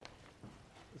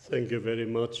Thank you very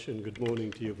much, and good morning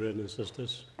to you, brothers and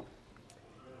sisters.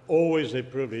 Always a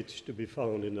privilege to be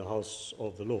found in the house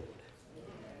of the Lord.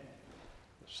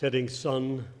 Setting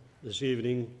sun this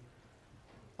evening,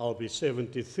 I'll be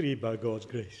 73 by God's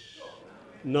grace.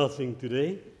 Nothing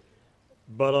today,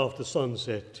 but after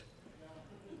sunset.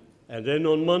 And then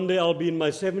on Monday, I'll be in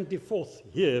my 74th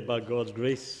year by God's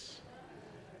grace.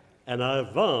 And I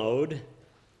vowed,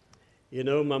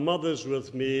 my mother's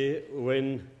with me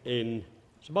when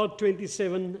it's about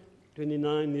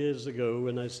 29 years ago,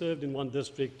 when I served in one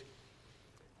district.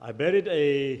 I buried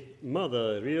a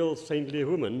mother, a real saintly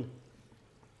woman,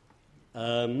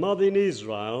 a mother in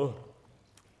Israel.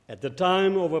 At the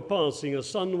time of her passing, her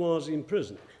son was in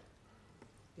prison.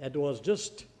 That was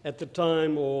just at the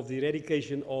time of the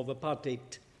eradication of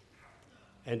apartheid.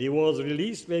 And he was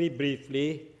released very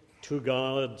briefly, 2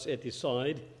 guards at his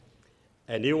side,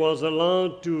 and he was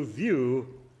allowed to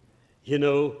view,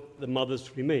 the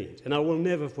mother's remains. And I will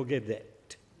never forget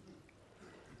that.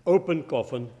 Open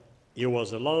coffin, he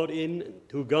was allowed in,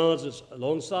 2 guards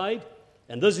alongside,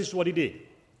 and this is what he did.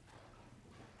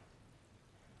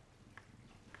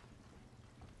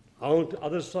 On the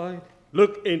other side,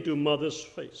 look into mother's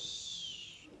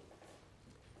face.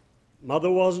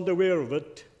 Mother wasn't aware of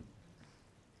it.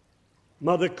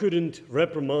 Mother couldn't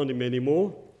reprimand him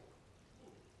anymore.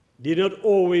 Did not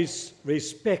always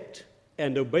respect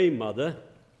and obey mother.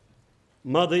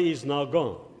 Mother is now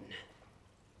gone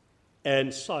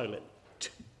and silent.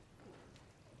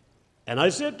 And I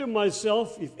said to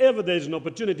myself, if ever there's an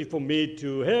opportunity for me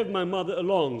to have my mother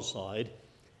alongside,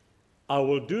 I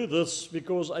will do this,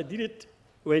 because I did it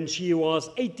when she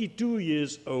was 82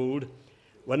 years old,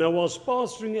 when I was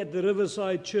pastoring at the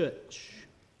Riverside Church.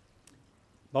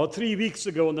 About 3 weeks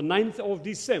ago, on the 9th of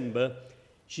December,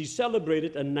 she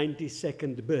celebrated a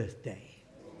 92nd birthday.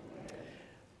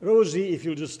 Rosie, if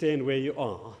you'll just stand where you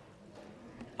are,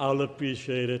 I'll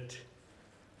appreciate it.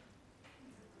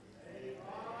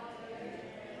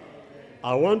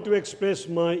 I want to express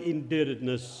my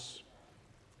indebtedness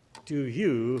to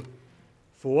you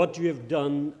for what you have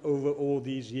done over all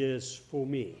these years for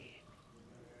me.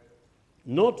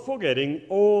 Not forgetting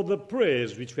all the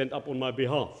prayers which went up on my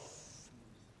behalf.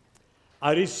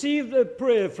 I received a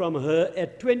prayer from her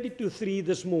at 20 to 3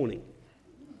 this morning,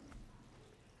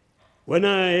 when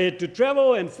I had to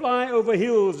travel and fly over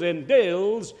hills and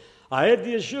dales. I had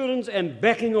the assurance and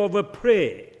backing of her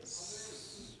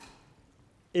prayers.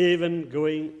 Even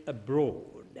going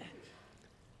abroad,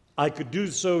 I could do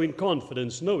so in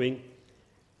confidence, knowing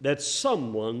that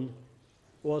someone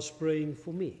was praying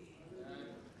for me.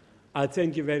 I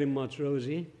thank you very much,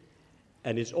 Rosie,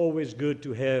 and it's always good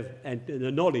to have and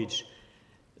the knowledge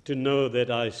to know that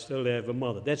I still have a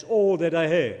mother. That's all that I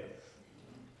have,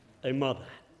 a mother.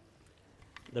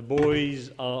 The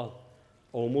boys are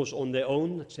almost on their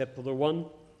own, except for the one.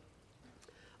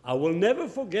 I will never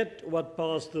forget what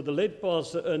the late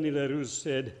Pastor Ernie LaRue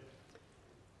said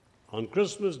on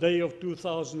Christmas Day of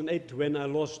 2008, when I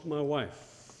lost my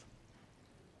wife.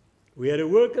 We had a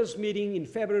workers' meeting in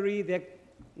February that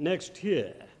next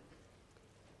year.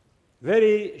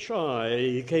 Very shy,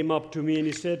 he came up to me and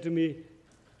he said to me,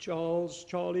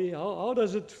 Charlie, how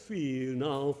does it feel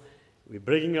now? We're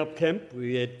breaking up camp.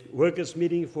 We had workers'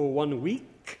 meeting for 1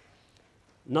 week.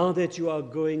 Now that you are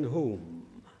going home.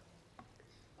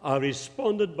 I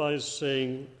responded by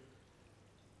saying,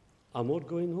 I'm not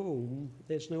going home.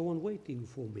 There's no one waiting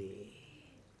for me.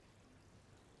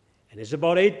 And it's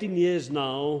about 18 years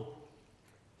now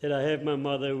that I have my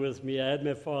mother with me. I had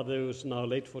my father, who's now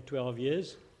late for 12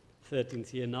 years,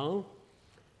 13th year now.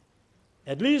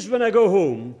 At least when I go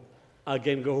home, I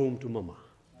can go home to Mama.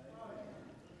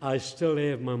 I still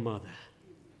have my mother.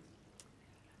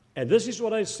 And this is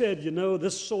what I said,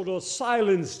 this sort of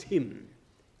silenced him.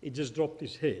 He just dropped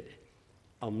his head.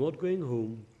 I'm not going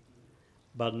home,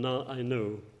 but now I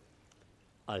know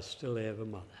I still have a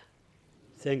mother.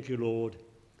 Thank you, Lord,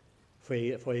 for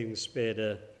having spared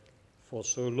her for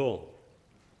so long.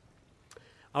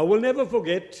 I will never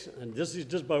forget, and this is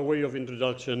just by way of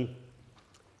introduction,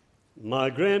 my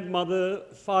grandmother,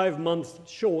 5 months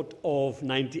short of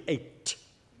 98.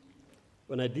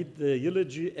 When I did the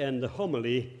eulogy and the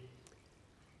homily,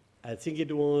 I think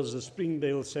it was the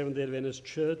Springdale Seventhday Adventist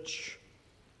Church,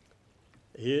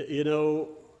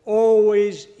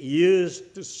 always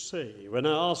used to say, when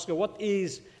I asked her, what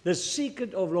is the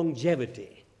secret of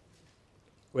longevity?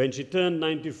 When she turned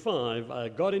 95, I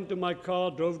got into my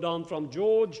car, drove down from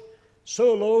George,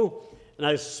 solo, and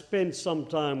I spent some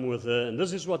time with her. And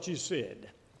this is what she said.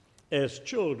 As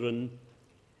children,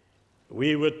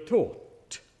 we were taught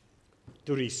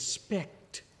to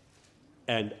respect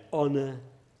and honor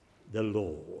the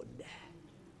Lord.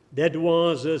 That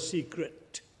was a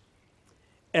secret.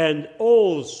 And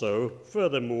also,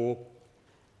 furthermore,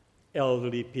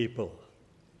 elderly people.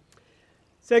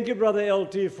 Thank you, Brother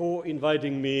LT, for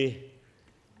inviting me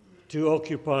to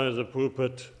occupy the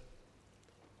pulpit.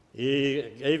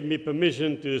 He gave me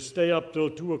permission to stay up till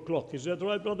 2 o'clock. Is that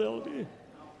right, Brother LT?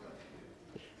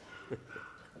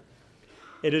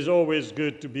 It is always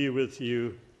good to be with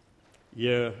you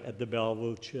here at the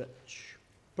Bellville Church.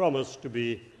 Promise to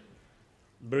be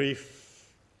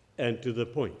brief and to the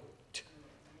point.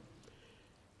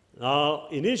 Now,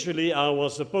 initially, I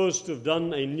was supposed to have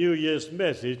done a New Year's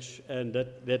message, and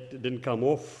that didn't come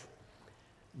off.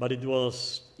 But it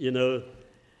was,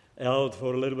 held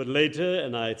for a little bit later,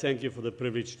 and I thank you for the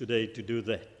privilege today to do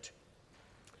that.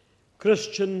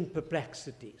 Christian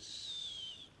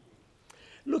perplexities.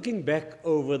 Looking back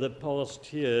over the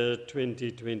past year,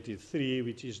 2023,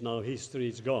 which is now history,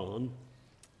 it's gone.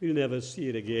 We'll never see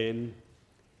it again.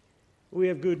 We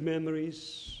have good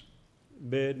memories,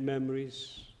 bad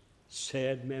memories,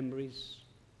 sad memories,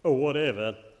 or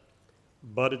whatever,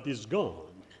 but it is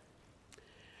gone.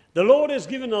 The Lord has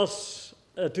given us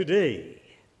today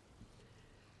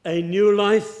a new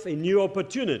life, a new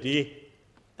opportunity,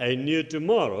 a new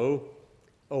tomorrow,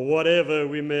 or whatever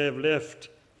we may have left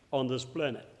on this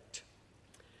planet.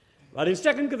 But in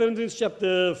 2 Corinthians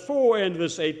chapter 4 and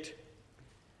verse 8,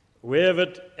 we have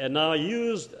it, and I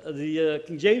used the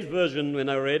King James Version when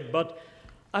I read, but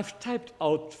I've typed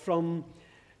out from,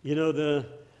 the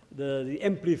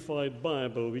Amplified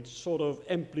Bible, which sort of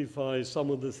amplifies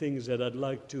some of the things that I'd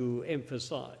like to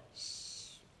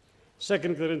emphasize. 2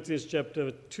 Corinthians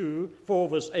chapter 4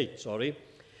 verse 8,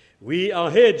 We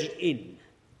are hedged in,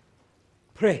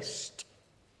 pressed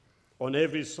on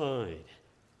every side,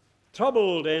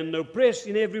 troubled and oppressed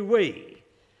in every way,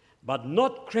 but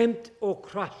not cramped or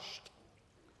crushed.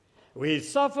 We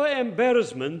suffer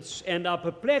embarrassments and are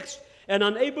perplexed and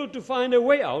unable to find a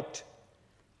way out,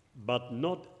 but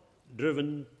not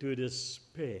driven to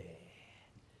despair.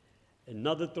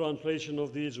 Another translation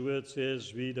of these words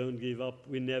says, we don't give up,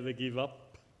 we never give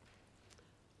up.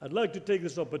 I'd like to take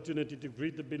this opportunity to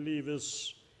greet the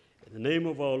believers in the name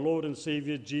of our Lord and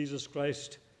Savior Jesus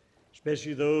Christ,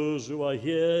 especially those who are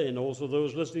here and also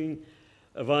those listening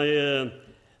via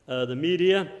the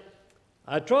media.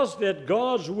 I trust that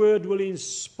God's word will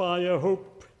inspire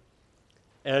hope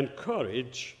and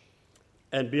courage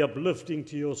and be uplifting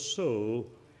to your soul,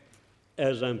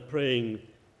 as I'm praying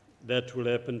that will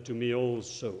happen to me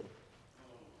also.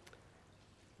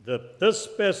 This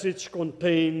passage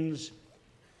contains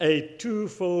a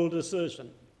twofold assertion.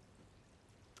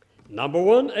 Number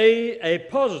one, a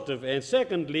positive, and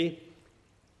secondly,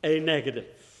 a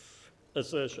negative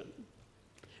assertion.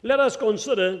 Let us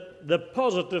consider the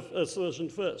positive assertion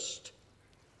first.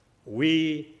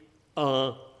 We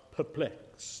are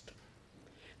perplexed.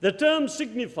 The term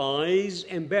signifies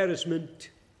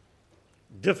embarrassment,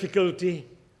 difficulty,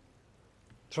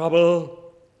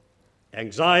 trouble,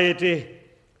 anxiety.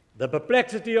 The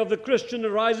perplexity of the Christian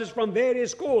arises from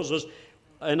various causes,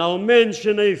 and I'll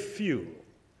mention a few.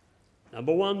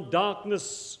 Number one,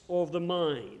 darkness of the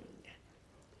mind.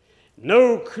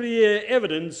 No clear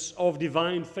evidence of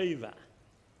divine favor.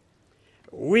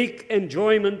 Weak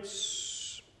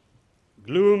enjoyments,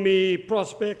 gloomy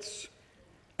prospects,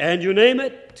 and you name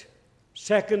it.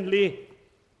 Secondly,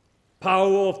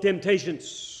 power of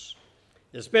temptations,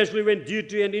 especially when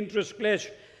duty and interest clash,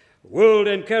 world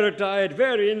and character are at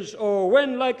variance, or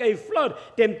when, like a flood,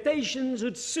 temptations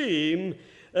would seem,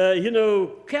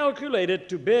 calculated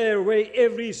to bear away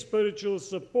every spiritual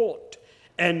support,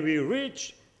 and we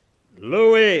reach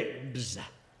low ebbs.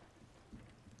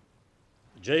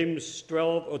 James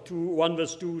 1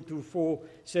 verse 2 to 4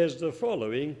 says the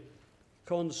following: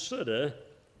 Consider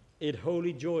it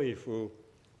wholly joyful,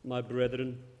 my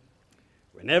brethren,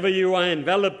 whenever you are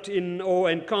enveloped in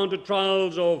or encounter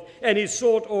trials of any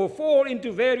sort or fall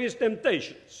into various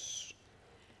temptations.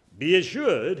 Be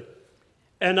assured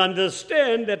and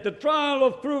understand that the trial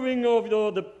of proving of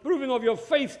your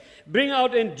faith bring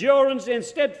out endurance and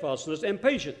steadfastness and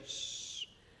patience.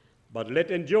 But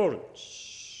let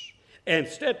endurance and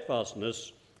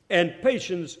steadfastness and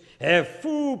patience have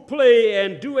full play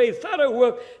and do a thorough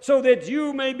work, so that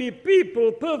you may be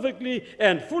people perfectly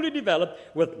and fully developed,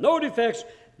 with no defects,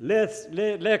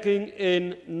 lacking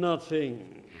in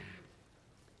nothing.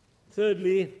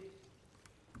 Thirdly,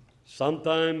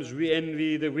 sometimes we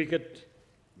envy the wicked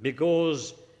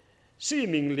because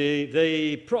seemingly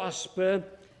they prosper,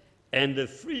 and the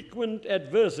frequent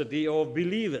adversity of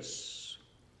believers.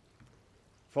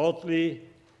 Fourthly,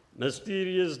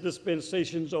 mysterious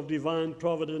dispensations of divine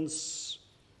providence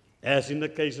as in the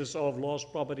cases of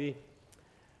lost property,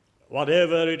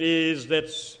 whatever it is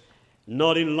that's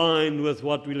not in line with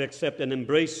what we'll accept and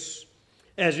embrace,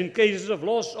 as in cases of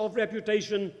loss of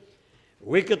reputation,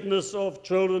 wickedness of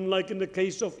children, like in the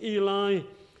case of Eli,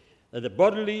 the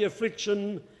bodily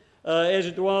affliction, as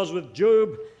it was with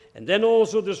Job, and then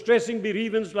also distressing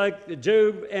bereavements like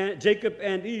Jacob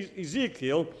and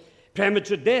Ezekiel,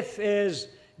 premature death as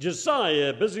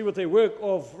Josiah, busy with a work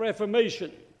of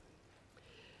reformation.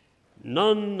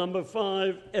 Number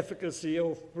 5, efficacy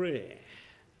of prayer.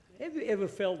 Have you ever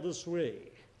felt this way?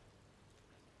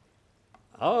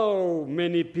 How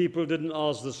many people didn't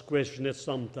ask this question at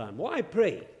some time? Why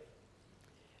pray?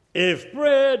 If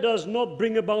prayer does not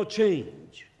bring about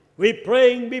change, we're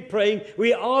praying,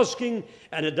 we're asking,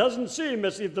 and it doesn't seem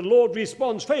as if the Lord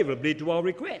responds favorably to our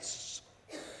requests.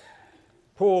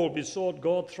 Paul besought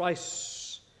God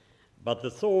thrice, but the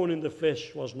thorn in the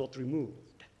flesh was not removed.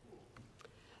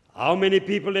 How many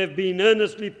people have been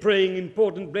earnestly praying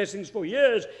important blessings for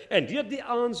years, and yet the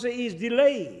answer is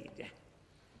delayed?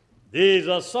 These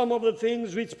are some of the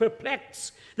things which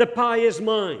perplex the pious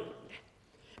mind.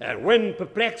 And when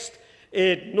perplexed,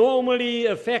 it normally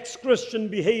affects Christian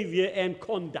behavior and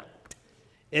conduct.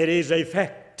 It is a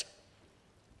fact.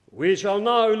 We shall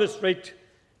now illustrate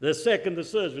the second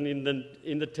assertion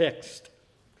in the text.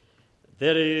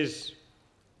 That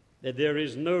there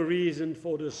is no reason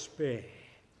for despair.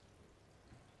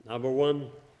 Number 1,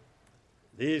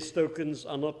 these tokens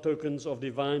are not tokens of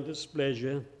divine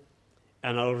displeasure.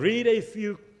 And I'll read a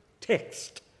few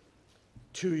texts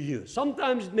to you.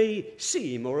 Sometimes it may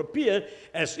seem or appear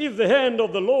as if the hand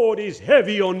of the Lord is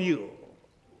heavy on you.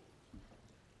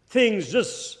 Things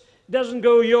just doesn't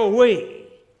go your way,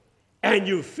 and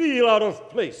you feel out of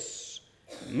place.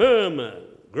 Murmur,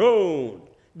 groan,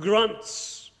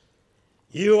 grunts.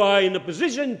 You are in a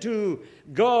position to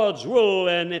God's will,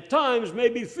 and at times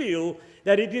maybe feel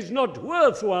that it is not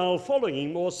worthwhile following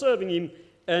Him or serving Him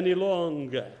any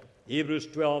longer. Hebrews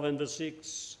 12 and verse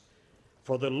 6.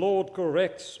 For the Lord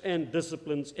corrects and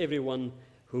disciplines everyone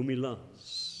whom He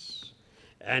loves.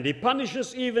 And He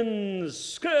punishes, even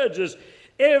scourges,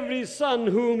 every son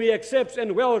whom He accepts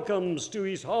and welcomes to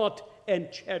His heart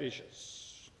and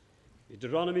cherishes.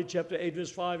 Deuteronomy chapter 8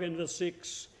 verse 5 and verse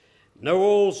 6. Know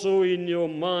also in your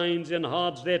minds and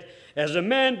hearts that as a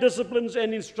man disciplines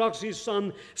and instructs his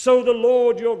son, so the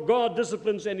Lord your God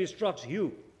disciplines and instructs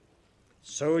you.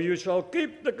 So you shall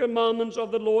keep the commandments of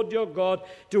the Lord your God,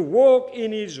 to walk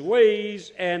in His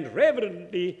ways and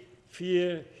reverently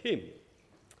fear Him.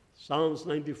 Psalms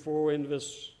 94 and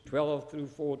verse 12 through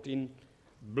 14.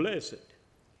 Blessed,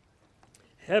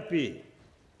 happy,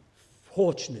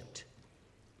 fortunate,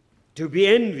 to be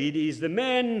envied is the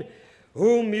man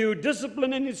whom you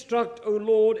discipline and instruct, O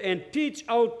Lord, and teach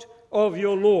out of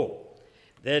your law,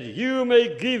 that you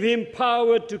may give him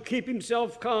power to keep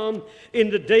himself calm in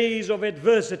the days of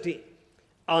adversity,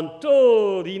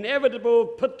 until the inevitable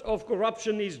pit of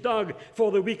corruption is dug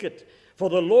for the wicked. For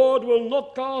the Lord will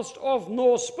not cast off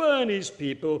nor spurn His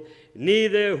people,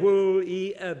 neither will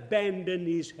He abandon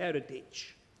His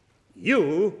heritage.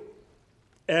 You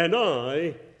and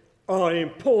I are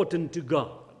important to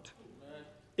God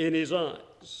in His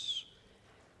eyes.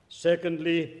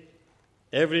 Secondly,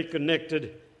 everything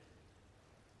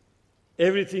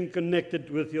connected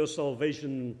with your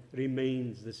salvation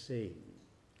remains the same,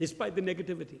 despite the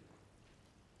negativity.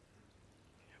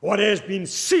 What has been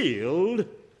sealed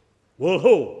will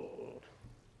hold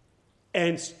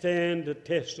and stand the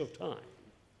test of time.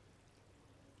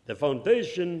 The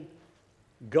foundation,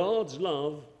 God's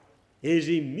love, His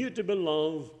immutable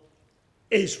love,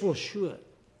 is for sure.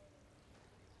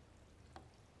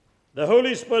 The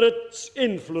Holy Spirit's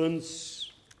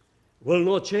influence will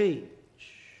not change.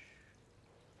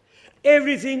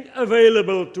 Everything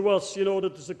available to us in order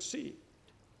to succeed.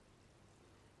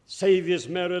 Savior's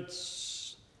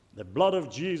merits, the blood of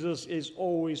Jesus is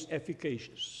always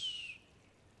efficacious.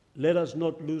 Let us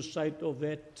not lose sight of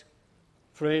that,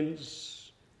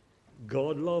 friends.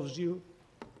 God loves you.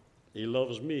 He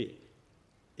loves me.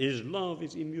 His love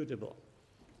is immutable.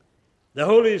 The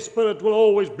Holy Spirit will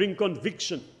always bring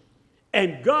conviction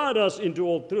and guide us into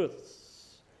all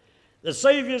truth. The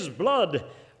Savior's blood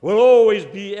will always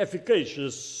be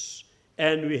efficacious,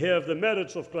 and we have the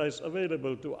merits of Christ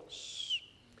available to us.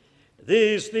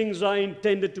 These things are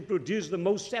intended to produce the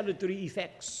most salutary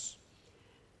effects.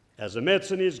 As a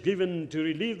medicine is given to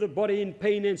relieve the body in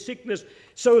pain and sickness,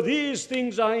 so these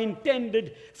things are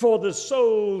intended for the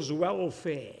soul's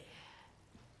welfare.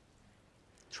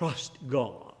 Trust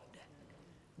God.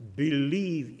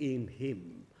 Believe in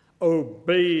Him.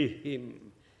 Obey Him.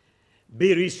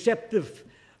 Be receptive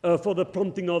for the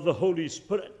prompting of the Holy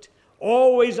Spirit.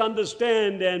 Always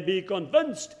understand and be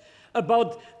convinced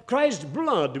about Christ's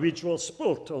dross which was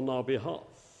spilt on our behalf.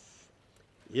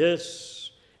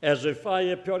 Yes, as the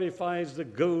fire purifies the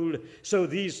gold, so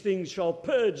these things shall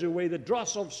purge away the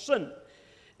dross of sin.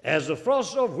 As the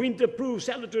frost of winter proves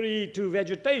salutary to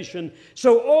vegetation,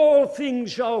 so all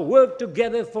things shall work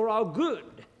together for our good.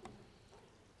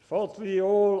 Fourthly,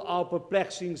 all our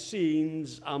perplexing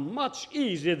scenes are much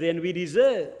easier than we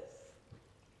deserve.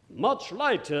 Much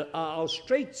lighter are our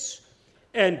straits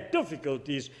and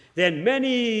difficulties than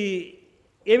many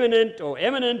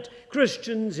eminent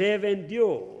Christians have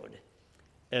endured.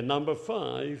 And number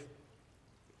 5,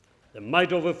 the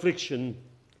might of affliction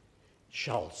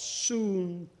shall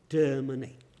soon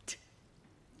terminate.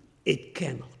 It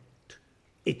cannot,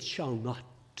 it shall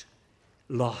not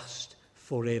last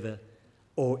forever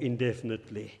or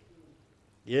indefinitely.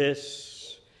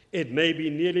 Yes, it may be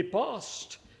nearly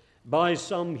past by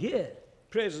some here,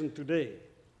 present today.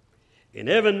 In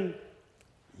heaven,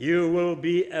 you will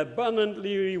be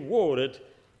abundantly rewarded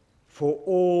for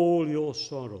all your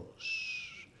sorrows.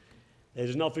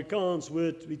 There's an Afrikaans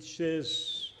word which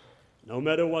says, no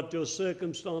matter what your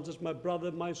circumstances, my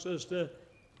brother, my sister,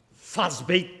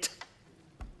 vasbyt.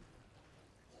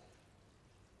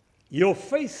 Your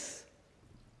faith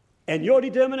and your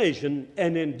determination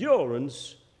and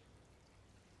endurance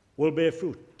will bear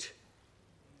fruit.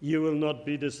 You will not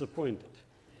be disappointed.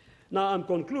 Now I'm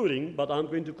concluding, but I'm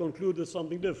going to conclude with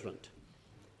something different.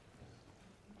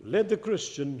 Let the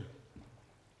Christian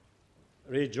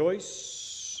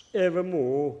rejoice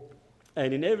evermore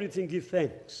and in everything give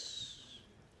thanks,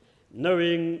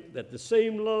 knowing that the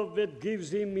same love that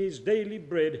gives him his daily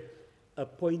bread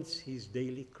appoints his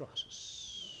daily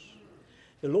crosses.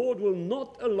 The Lord will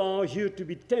not allow you to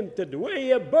be tempted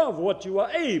way above what you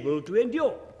are able to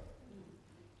endure.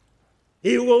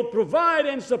 He will provide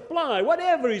and supply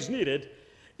whatever is needed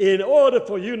in order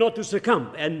for you not to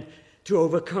succumb and to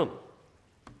overcome.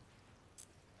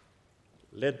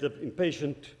 Let the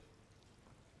impatient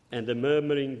and the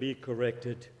murmuring be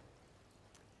corrected.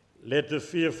 Let the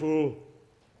fearful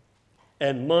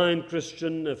and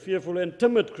fearful and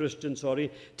timid Christian,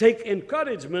 take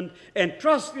encouragement and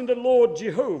trust in the Lord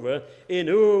Jehovah, in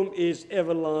whom is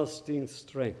everlasting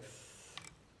strength.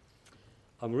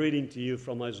 I'm reading to you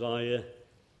from Isaiah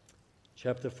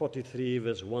chapter 43,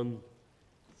 verse 1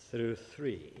 through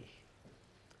 3.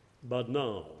 But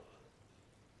now,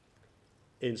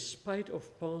 in spite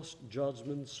of past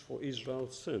judgments for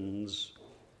Israel's sins,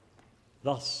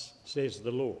 thus says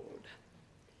the Lord,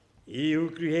 He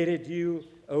who created you,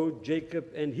 O Jacob,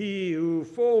 and He who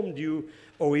formed you,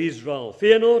 O Israel,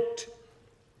 fear not,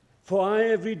 for I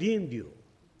have redeemed you.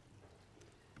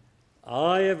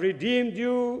 I have redeemed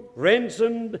you,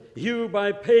 ransomed you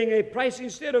by paying a price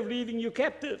instead of leaving you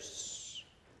captives.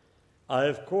 I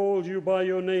have called you by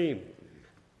your name.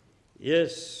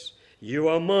 Yes, you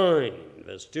are mine.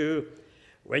 Verse 2,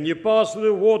 when you pass through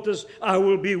the waters, I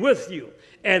will be with you.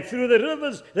 And through the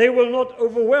rivers, they will not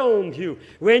overwhelm you.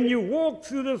 When you walk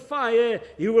through the fire,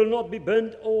 you will not be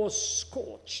burnt or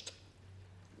scorched,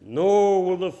 nor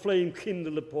will the flame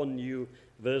kindle upon you.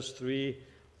 Verse 3,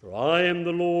 for I am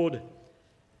the Lord,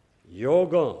 your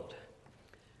God,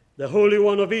 the Holy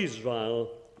One of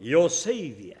Israel, your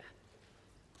Savior.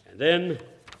 And then,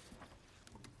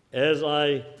 as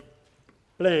I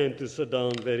plan to sit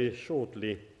down very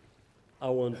shortly, I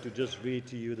want to just read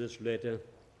to you this letter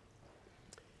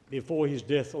before his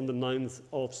death on the 9th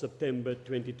of September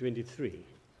 2023,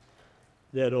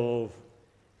 that of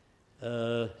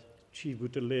Chief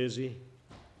Buthelezi,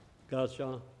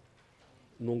 Gacha,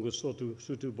 Mongosotu,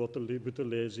 Sutu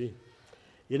Buthelezi.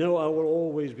 You know, I will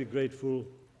always be grateful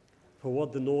for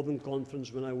what the Northern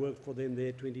Conference, when I worked for them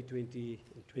there 2020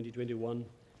 and 2021,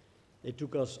 they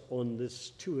took us on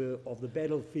this tour of the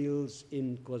battlefields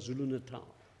in KwaZulu-Natal.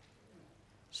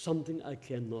 Something I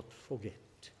cannot forget.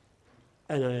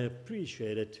 And I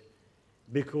appreciate it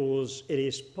because it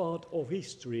is part of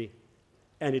history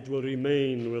and it will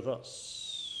remain with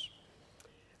us.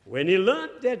 When he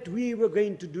learned that we were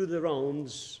going to do the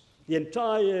rounds, the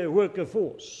entire worker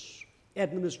force,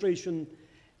 administration,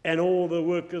 and all the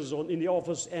workers in the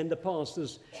office and the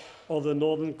pastors of the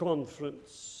Northern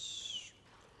Conference,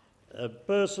 a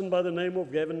person by the name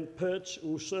of Gavin Perch,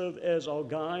 who served as our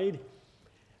guide,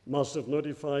 must have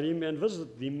notified him and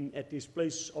visited him at his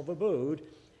place of abode.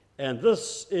 And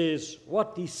this is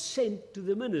what he sent to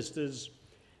the ministers.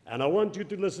 And I want you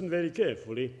to listen very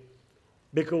carefully,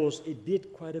 because it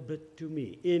did quite a bit to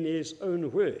me in his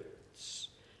own words.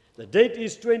 The date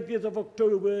is 20th of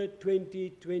October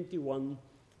 2021.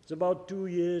 It's about 2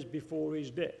 years before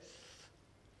his death.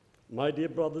 My dear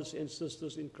brothers and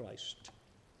sisters in Christ,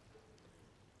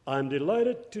 I'm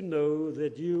delighted to know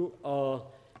that you are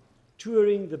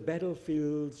touring the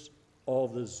battlefields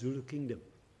of the Zulu kingdom.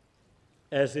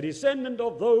 As a descendant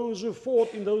of those who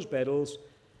fought in those battles,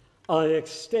 I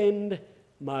extend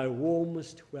my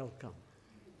warmest welcome.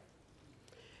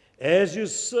 As you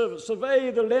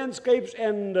survey the landscapes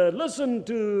and listen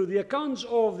to the accounts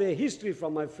of their history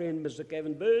from my friend Mr.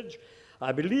 Kevin Burge,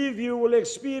 I believe you will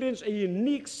experience a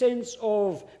unique sense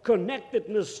of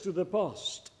connectedness to the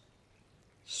past.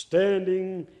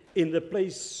 Standing in the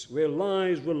place where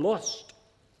lives were lost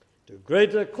to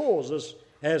greater causes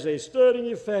has a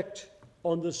stirring effect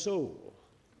on the soul.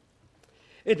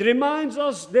 It reminds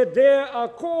us that there are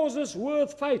causes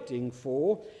worth fighting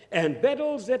for and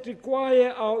battles that require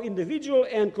our individual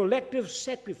and collective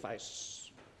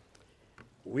sacrifice.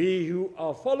 We who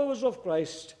are followers of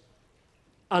Christ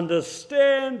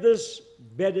understand this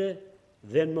better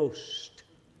than most.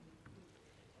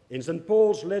 In St.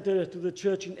 Paul's letter to the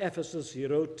church in Ephesus, he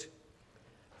wrote,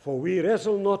 "For we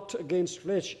wrestle not against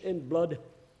flesh and blood,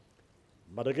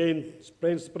 but against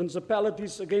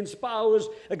principalities, against powers,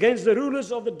 against the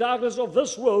rulers of the darkness of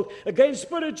this world, against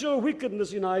spiritual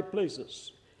wickedness in high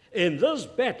places. In this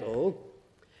battle,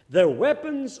 the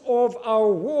weapons of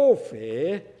our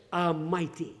warfare are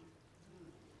mighty.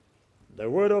 The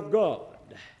Word of God,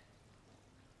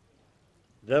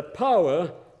 the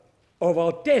power of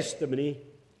our testimony,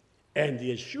 and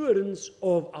the assurance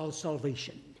of our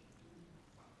salvation."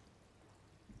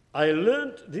 I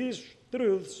learned these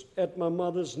truths at my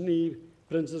mother's knee.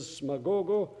 Princess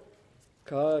Magogo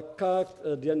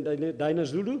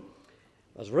Dinazulu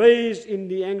was raised in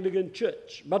the Anglican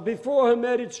Church, but before her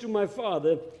marriage to my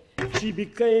father, she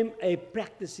became a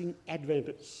practicing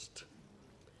Adventist.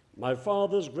 My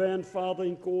father's grandfather,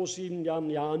 Nkosi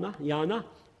Yana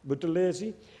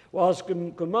Buthelezi, was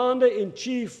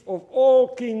commander-in-chief of all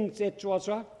King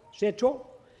Setho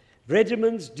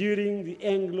regiments during the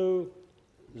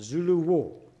Anglo-Zulu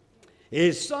War.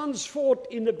 His sons fought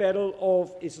in the Battle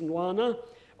of Isandlwana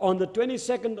on the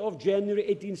 22nd of January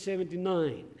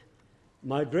 1879.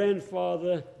 My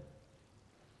grandfather,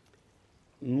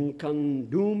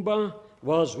 Nkandumba,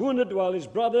 was wounded while his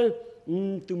brother,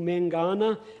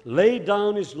 Ntumengana, laid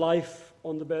down his life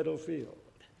on the battlefield.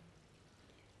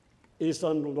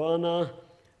 Isandlwana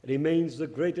remains the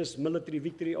greatest military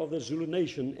victory of the Zulu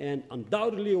nation and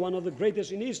undoubtedly one of the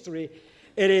greatest in history.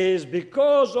 It is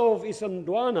because of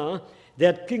Isandlwana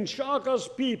that King Shaka's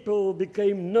people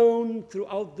became known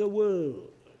throughout the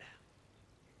world.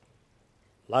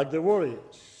 Like the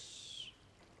warriors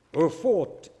who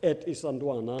fought at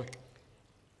Isandlwana,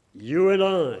 you and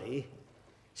I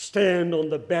stand on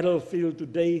the battlefield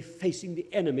today facing the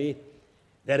enemy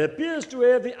that appears to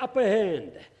have the upper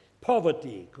hand.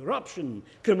 Poverty, corruption,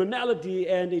 criminality,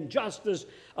 and injustice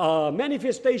are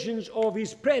manifestations of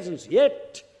his presence.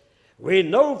 Yet, we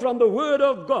know from the Word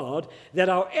of God that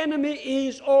our enemy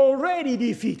is already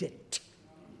defeated.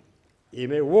 He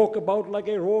may walk about like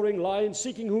a roaring lion,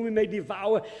 seeking whom he may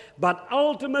devour, but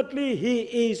ultimately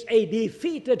he is a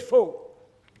defeated foe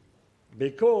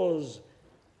because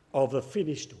of the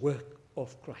finished work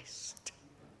of Christ.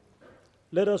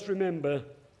 Let us remember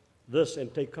this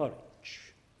and take courage.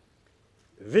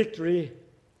 Victory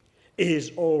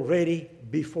is already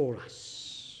before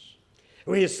us.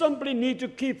 We simply need to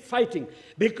keep fighting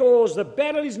because the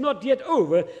battle is not yet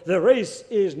over, the race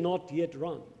is not yet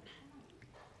run.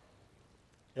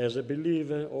 As a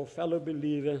believer or fellow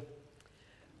believer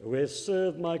who has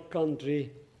served my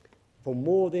country for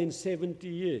more than 70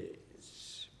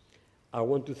 years, I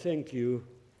want to thank you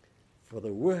for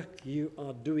the work you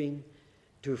are doing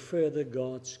to further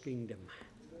God's kingdom.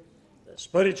 The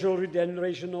spiritual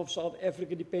regeneration of South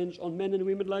Africa depends on men and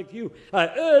women like you. I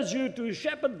urge you to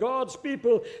shepherd God's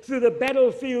people through the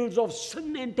battlefields of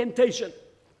sin and temptation,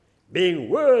 being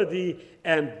worthy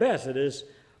ambassadors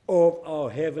of our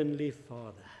Heavenly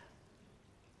Father.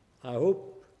 I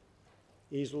hope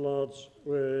His Lord's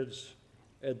words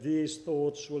and these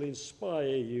thoughts will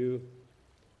inspire you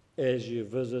as you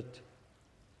visit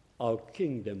our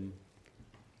kingdom.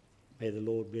 May the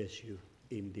Lord bless you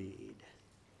indeed.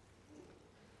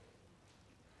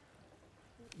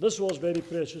 This was very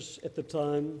precious at the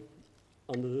time,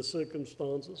 under the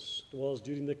circumstances. It was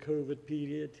during the COVID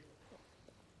period.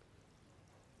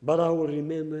 But I will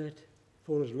remember it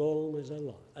for as long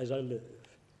as I live.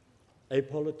 A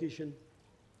politician,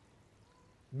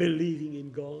 believing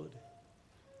in God,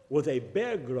 with a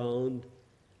background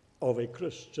of a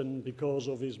Christian because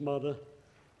of his mother,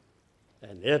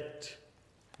 and yet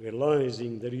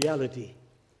realizing the reality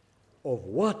of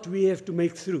what we have to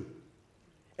make through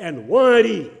and why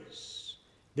it is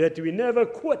that we never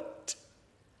quit,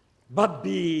 but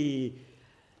be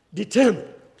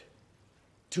determined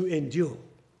to endure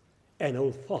and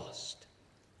hold fast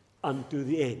unto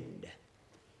the end.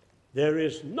 There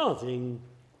is nothing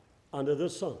under the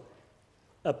sun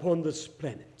upon this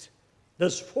planet,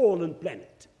 this fallen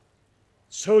planet,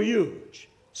 so huge,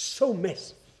 so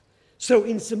massive, so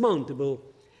insurmountable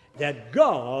that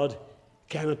God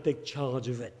cannot take charge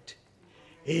of it.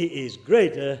 He is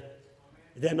greater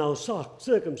than our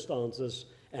circumstances,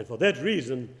 and for that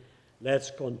reason,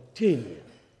 let's continue,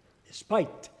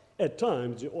 despite at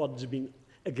times the odds being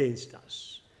against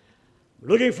us.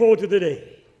 Looking forward to the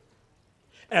day,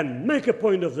 and make a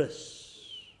point of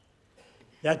this,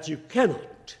 that you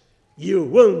cannot, you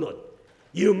will not,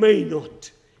 you may not,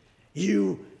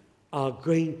 you are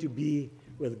going to be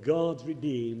with God's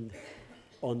redeemed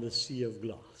on the sea of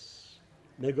glass.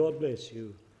 May God bless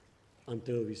you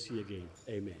until we see again.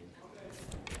 Amen.